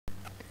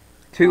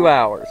2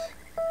 hours.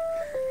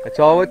 That's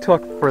all it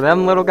took for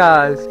them little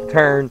guys to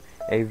turn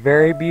a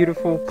very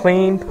beautiful,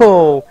 clean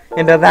pool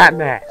into that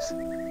mess.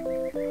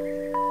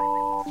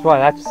 That's why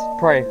that's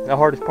probably the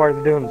hardest part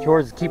of doing the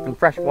chores is keeping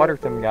fresh water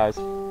to them guys.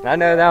 And I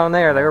know down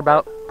there they're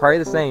about probably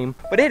the same.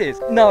 But it is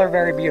another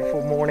very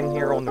beautiful morning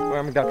here on the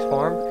Farming Ducks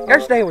farm.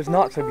 Yesterday was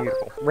not so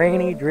beautiful.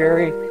 Rainy,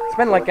 dreary. It's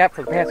been like that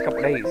for the past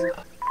couple days.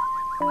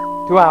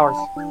 2 hours.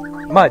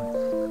 Mud.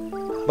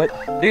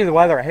 But due to the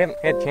weather, I haven't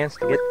had a chance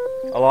to get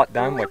a lot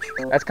done, which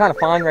that's kind of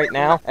fine right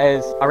now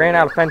as I ran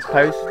out of fence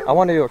posts. I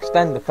wanted to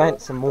extend the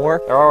fence some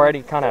more. They're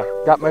already kind of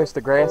got most of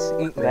the grass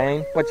eaten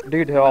down, which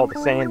due to all the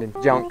sand and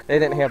junk, they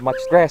didn't have much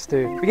grass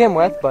to begin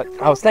with, but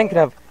I was thinking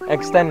of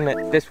extending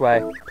it this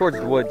way towards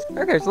the woods.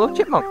 There goes a little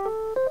chipmunk.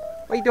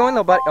 What are you doing,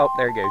 little buddy? Oh,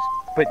 there he goes.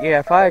 But yeah,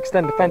 if I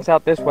extend the fence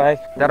out this way,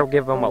 that'll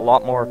give them a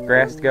lot more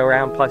grass to go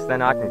around. Plus,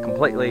 then I can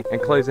completely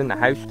enclose in the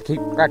house to keep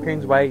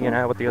raccoons away, you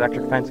know, with the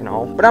electric fence and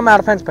all. But I'm out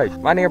of fence posts.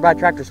 My nearby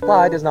Tractor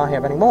Supply does not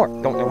have any more.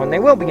 Don't know when they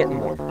will be getting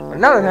more. But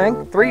another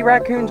thing, 3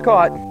 raccoons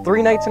caught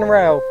 3 nights in a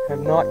row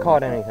have not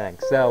caught anything.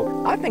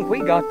 So I think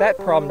we got that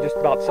problem just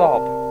about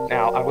solved.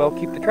 Now, I will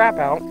keep the trap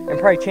out and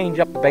probably change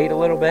up the bait a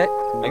little bit.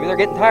 Maybe they're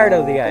getting tired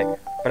of the egg.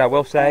 But I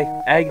will say,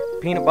 egg,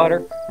 peanut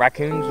butter,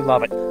 raccoons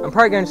love it. I'm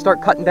probably going to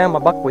start cutting down my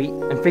buckwheat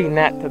and feeding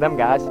that to them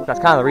guys. That's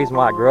kind of the reason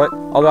why I grew it.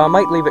 Although I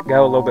might leave it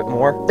go a little bit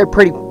more. Their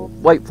pretty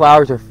white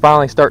flowers are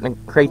finally starting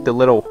to create the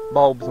little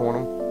bulbs on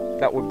them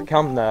that would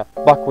become the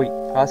buckwheat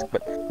husk.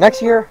 But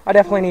next year, I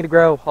definitely need to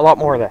grow a lot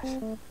more of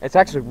this. It's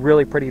actually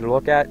really pretty to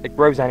look at. It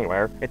grows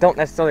anywhere. It don't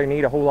necessarily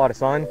need a whole lot of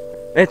sun.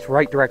 It's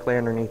right directly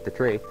underneath the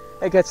tree.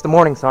 It gets the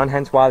morning sun,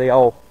 hence why they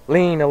all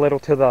lean a little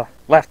to the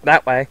left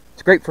that way.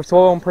 It's great for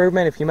soil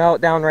improvement. If you mow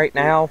it down right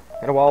now,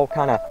 it'll all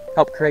kind of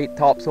help create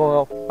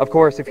topsoil. Of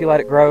course, if you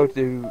let it grow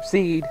to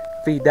seed,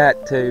 feed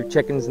that to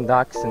chickens and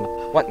ducks and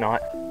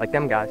whatnot, like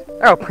them guys.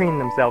 They're all preening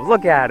themselves.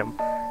 Look at them.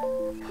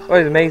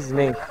 What amazes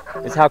me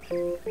is how...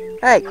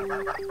 Hey,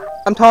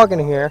 I'm talking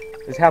here.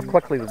 Is how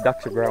quickly the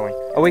ducks are growing.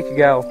 A week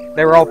ago,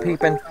 they were all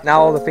peeping.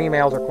 Now all the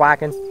females are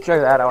quacking. To show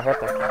you that, I'll have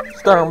to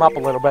stir them up a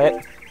little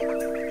bit.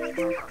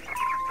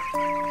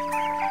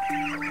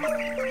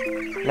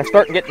 And they're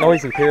starting to get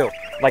noisy too,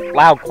 like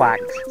loud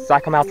quacks. So I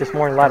come out this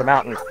morning and let them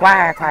out and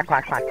quack, quack,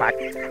 quack, quack, quack.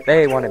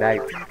 They wanted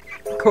out.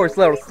 Of course,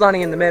 little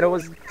Sunny in the middle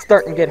is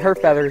starting to get her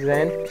feathers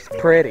in. It's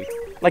pretty.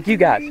 Like you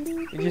guys.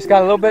 You just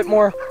got a little bit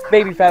more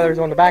baby feathers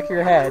on the back of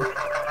your head.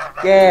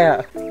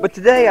 Yeah. But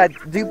today I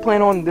do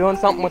plan on doing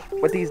something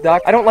with these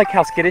ducks. I don't like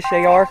how skittish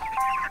they are.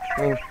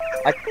 I mean,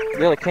 I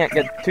really can't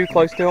get too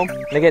close to them.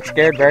 They get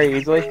scared very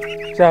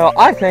easily. So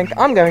I think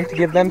I'm going to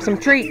give them some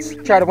treats,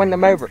 try to win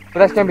them over. But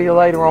that's going to be a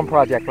later on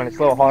project when it's a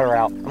little hotter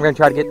out. I'm going to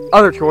try to get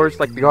other chores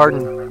like the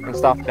garden and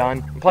stuff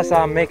done. Plus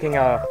I'm making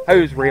a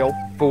hose reel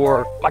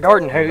for my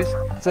garden hose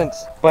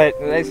but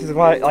this is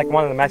like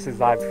one of the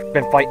messes I've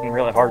been fighting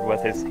really hard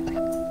with is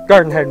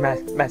garden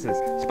hose messes.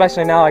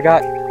 Especially now I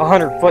got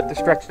 100 foot to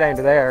stretch down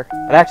to there.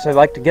 I'd actually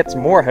like to get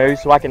some more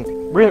hose so I can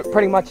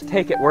pretty much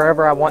take it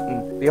wherever I want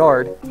in the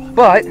yard.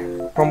 But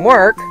from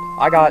work,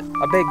 I got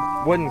a big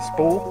wooden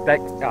spool that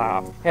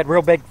had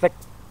real big thick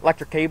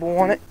electric cable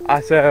on it.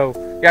 So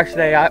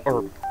Friday I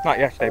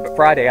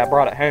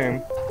brought it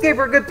home. Gave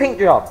her a good paint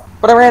job,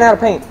 but I ran out of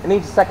paint. It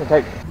needs a second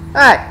coat.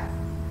 Hey,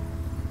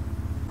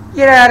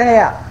 get out of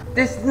here.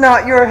 This is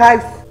not your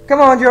house. Come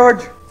on,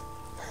 George.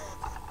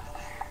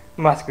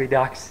 Musky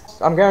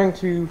ducks. I'm going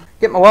to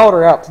get my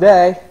welder out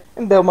today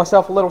and build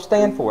myself a little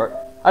stand for it.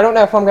 I don't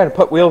know if I'm going to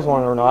put wheels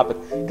on it or not,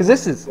 because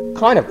this is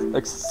kind of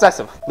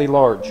excessively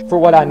large for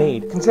what I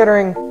need.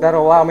 Considering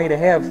that'll allow me to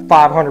have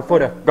 500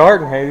 foot of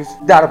garden hose,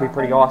 that'll be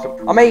pretty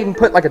awesome. I may even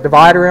put like a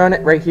divider on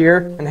it right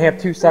here and have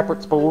 2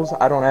 separate spools,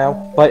 I don't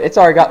know. But it's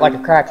already got like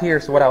a crack here,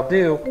 so what I'll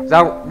do is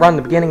I'll run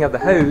the beginning of the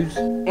hose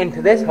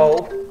into this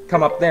hole,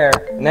 come up there,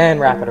 and then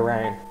wrap it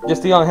around.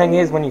 Just the only thing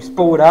is when you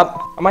spool it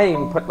up, I might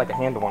even put like a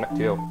handle on it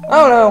too. I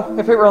don't know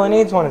if it really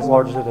needs one as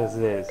large as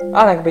it is.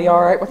 I think it'd be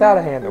alright without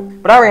a handle.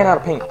 But I ran out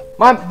of paint.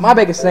 My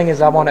biggest thing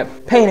is I want to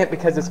paint it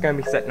because it's going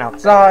to be sitting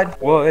outside,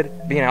 wood,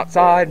 being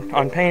outside,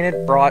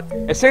 unpainted, brought.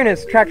 As soon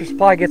as Tractor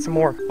Supply gets some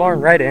more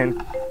barn red in,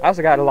 I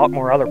also got a lot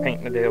more other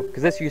painting to do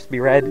because this used to be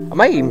red. I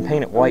might even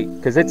paint it white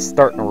because it's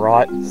starting to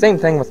rot. Same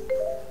thing with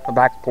the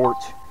back porch.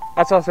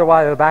 That's also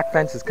why the back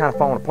fence is kind of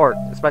falling apart,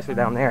 especially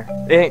down there.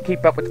 They didn't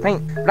keep up with the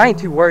paint, but I ain't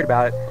too worried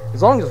about it.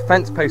 As long as the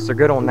fence posts are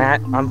good on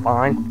that, I'm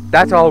fine.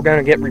 That's all going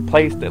to get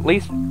replaced, at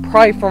least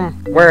probably from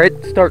where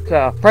it starts,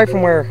 probably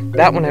from where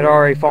that one had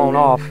already fallen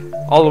off,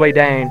 all the way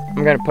down.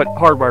 I'm going to put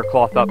hardware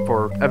cloth up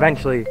for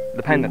eventually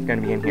the pen that's going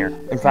to be in here.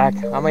 In fact,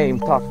 I may even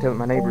talk to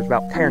my neighbors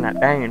about tearing that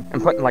down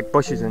and putting like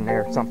bushes in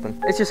there or something.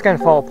 It's just going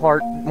to fall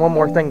apart. One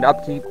more thing to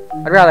upkeep.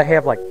 I'd rather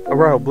have like a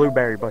row of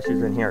blueberry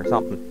bushes in here or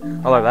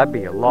something. Although that'd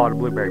be a lot of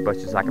blueberry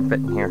bushes I can fit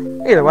in here.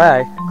 Either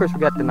way, of course we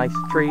got the nice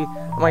tree.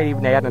 I might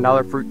even add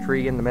another fruit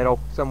tree in the middle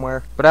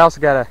somewhere. But I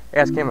also got to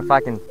ask him if I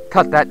can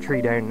cut that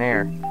tree down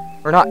there.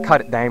 or not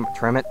cut it down, but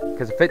trim it,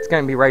 because if it's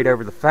going to be right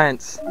over the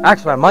fence,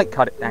 actually I might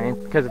cut it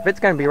down, because if it's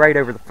going to be right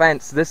over the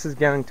fence, this is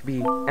going to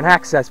be an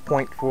access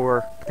point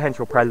for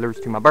potential predators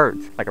to my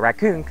birds. Like a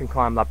raccoon can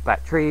climb up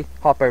that tree,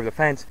 hop over the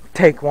fence,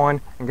 take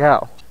one, and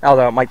go.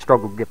 Although it might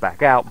struggle to get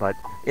back out, but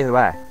either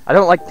way. I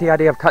don't like the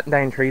idea of cutting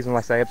down trees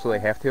unless I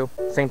absolutely have to.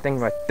 Same thing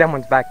with them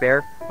ones back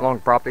there, along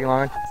the property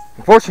line.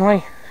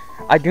 Unfortunately,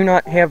 I do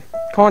not have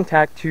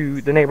contact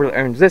to the neighbor that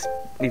owns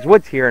these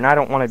woods here, and I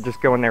don't want to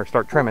just go in there and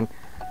start trimming,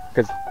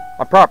 because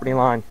my property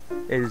line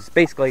is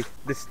basically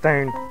this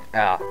stone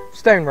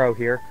row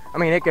here. I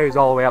mean, it goes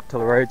all the way up to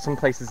the road. Some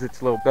places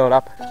it's a little built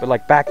up, but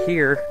like back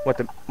here,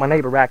 with my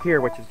neighbor back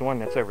here, which is the one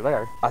that's over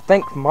there, I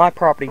think my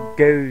property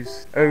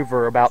goes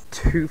over about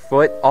 2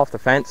 foot off the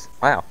fence.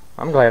 Wow,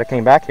 I'm glad I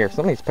came back here.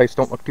 Some of these posts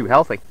don't look too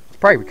healthy. It's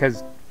probably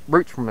because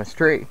roots from this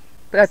tree,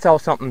 but that's all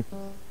something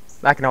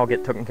that can all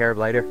get taken care of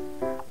later.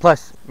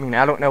 Plus, I mean,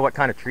 I don't know what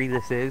kind of tree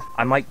this is.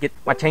 I might get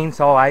my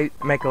chainsaw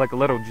out, make like a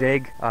little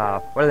jig.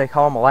 What do they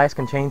call them?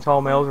 Alaskan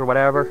chainsaw mills or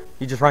whatever.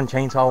 You just run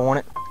chainsaw on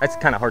it. That's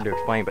kind of hard to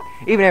explain, but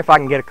even if I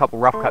can get a couple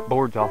rough cut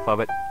boards off of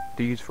it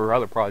to use for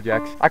other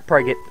projects, I could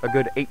probably get a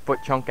good 8-foot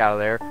chunk out of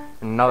there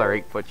and another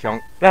 8-foot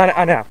chunk.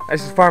 I know,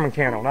 this is farming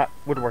channel, not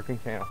woodworking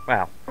channel.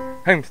 Wow,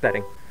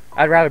 homesteading.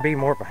 I'd rather be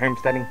more of a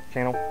homesteading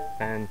channel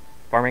than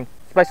farming.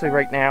 Especially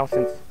right now,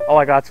 since all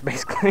I got's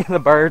basically the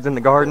birds and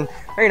the garden.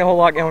 There ain't a whole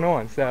lot going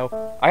on,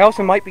 so I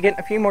also might be getting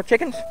a few more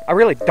chickens. I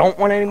really don't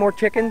want any more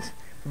chickens,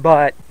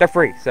 but they're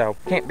free, so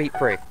can't beat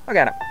free. I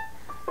got them.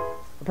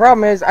 The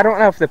problem is, I don't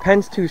know if the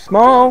pen's too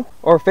small,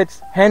 or if it's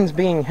hens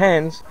being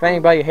hens. If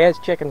anybody has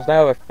chickens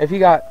know, if you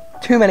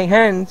got too many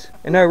hens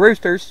and no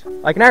roosters,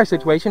 like in our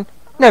situation,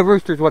 no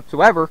roosters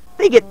whatsoever,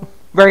 they get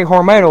very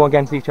hormonal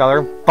against each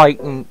other,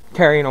 fight and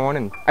carrying on,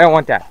 and I don't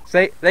want that.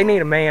 So they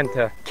need a man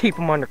to keep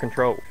them under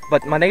control.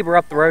 But my neighbor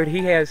up the road, he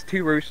has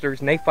 2 roosters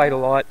and they fight a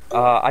lot.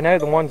 I know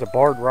the one's a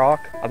barred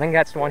rock. I think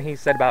that's the one he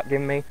said about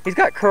giving me. He's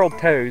got curled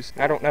toes.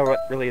 I don't know what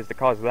really is the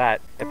cause of that,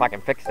 if I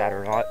can fix that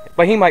or not.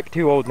 But he might be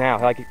too old now.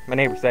 Like my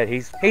neighbor said,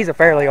 he's a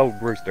fairly old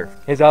rooster.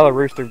 His other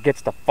rooster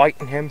gets to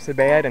fighting him so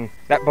bad, and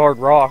that barred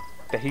rock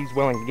that he's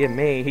willing to give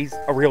me, he's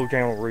a real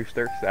gentle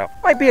rooster, so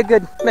might be a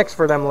good mix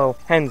for them little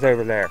hens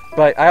over there.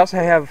 But I also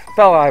have a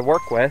fella I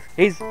work with.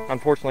 He's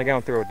unfortunately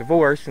going through a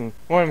divorce, and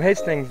one of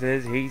his things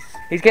is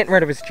he's getting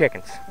rid of his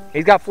chickens.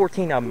 He's got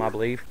 14 of them, I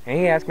believe, and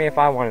he asked me if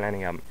I wanted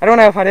any of them. I don't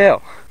know if I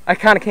do. I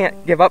kind of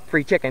can't give up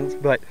free chickens,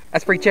 but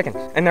that's free chickens,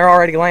 and they're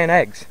already laying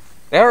eggs.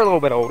 They're a little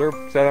bit older,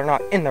 so they're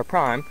not in their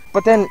prime.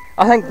 But then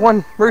I think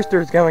one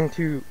rooster is going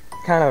to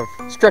kind of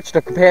stretch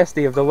the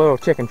capacity of the little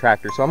chicken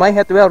tractor, so I might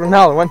have to build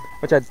another one,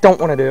 which I don't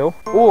want to do,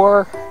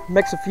 or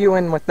mix a few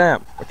in with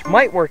them, which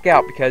might work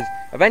out because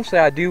eventually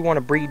I do want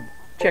to breed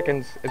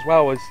chickens as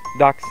well as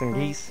ducks and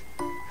geese.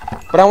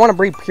 But I want to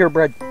breed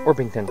purebred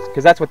Orpingtons,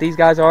 because that's what these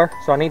guys are,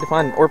 so I need to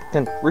find an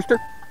Orpington rooster.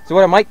 So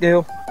what I might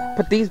do,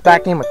 put these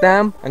back in with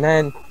them, and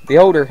then the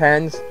older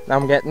hens that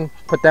I'm getting,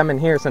 put them in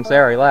here since they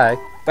already lay.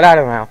 But I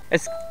don't know.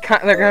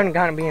 They're going to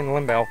kind of be in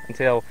limbo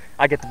until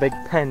I get the big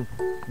pen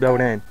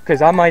built in.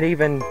 Because I might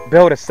even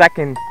build a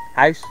second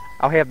house.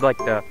 I'll have like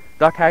the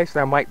duck house,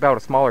 and I might build a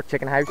smaller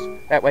chicken house.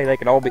 That way they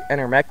could all be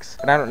intermixed.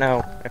 But I don't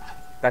know if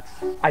that's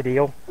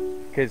ideal,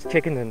 because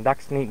chickens and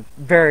ducks need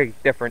very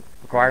different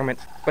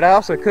requirements. But I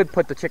also could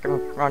put the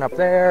chicken run up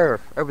there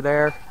or over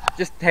there,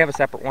 just to have a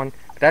separate one.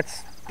 But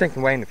that's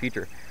thinking way in the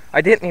future. I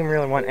didn't even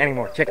really want any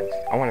more chickens.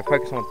 I want to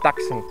focus on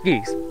ducks and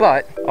geese.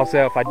 But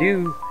also, if I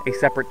do a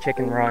separate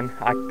chicken run,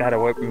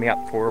 that'll open me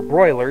up for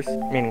broilers,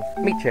 meaning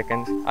meat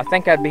chickens. I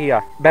think I'd be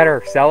a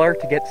better seller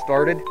to get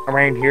started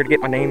around here to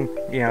get my name,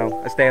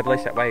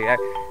 established. That way,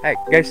 hey,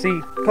 go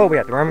see Colby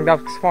at the Roman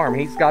Ducks Farm.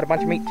 He's got a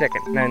bunch of meat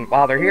chickens. And then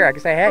while they're here, I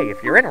can say, hey,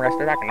 if you're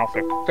interested, I can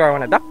also throw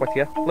in a duck with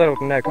you, little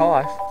to no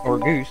cost, or a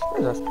goose.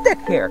 There's a stick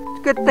here.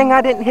 It's a good thing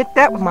I didn't hit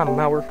that with my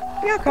mower.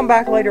 Yeah, I'll come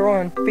back later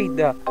on, feed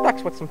the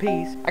ducks with some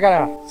peas.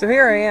 So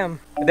here I am,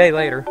 a day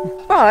later,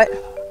 but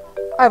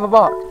I have a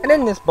box. And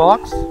in this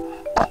box,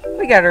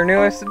 we got our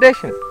newest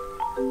addition.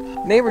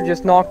 Neighbor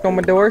just knocked on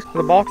my door with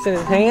the box in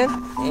his hand,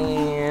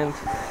 and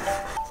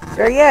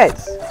there he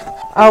is,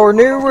 our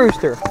new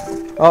rooster.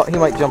 Oh, he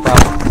might jump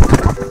out.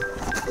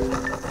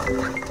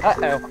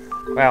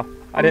 Uh-oh. Well,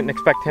 I didn't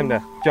expect him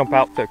to jump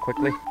out so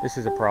quickly. This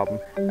is a problem.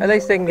 At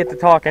least they can get to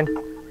talking.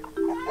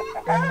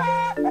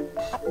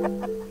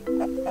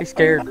 He's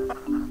scared.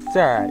 It's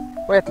alright.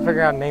 We have to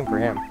figure out a name for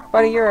him.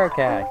 Buddy, you're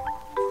okay.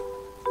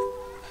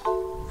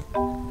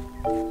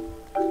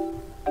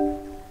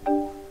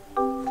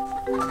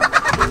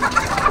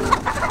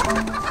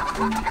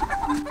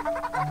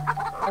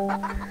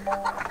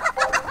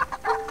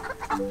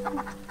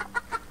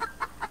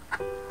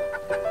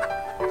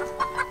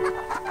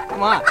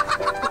 Come on.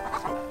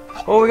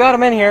 Well, we got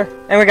him in here,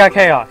 and we got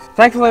chaos.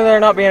 Thankfully, they're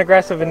not being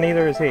aggressive, and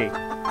neither is he.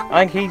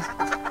 I think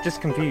he's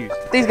just confused.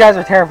 These guys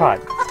are terrified.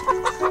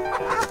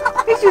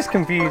 He's just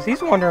confused.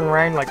 He's wandering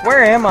around like,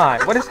 where am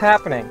I? What is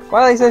happening?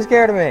 Why are they so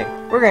scared of me?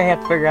 We're gonna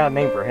have to figure out a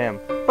name for him.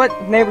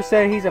 But neighbor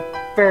said he's a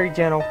very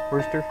gentle,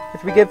 Rooster.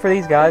 Which would be good for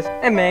these guys.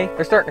 And me.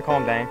 They're starting to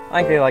calm down.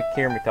 I think they like to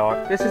hear me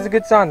talk. This is a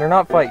good sign. They're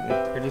not fighting.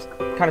 They're just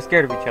kind of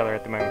scared of each other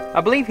at the moment.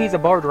 I believe he's a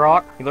barred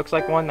rock. He looks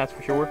like one, that's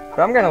for sure.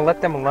 But I'm going to let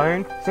them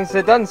alone. Since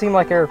it doesn't seem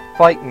like they're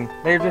fighting,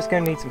 they're just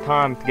going to need some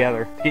time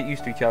together to get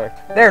used to each other.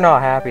 They're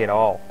not happy at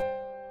all.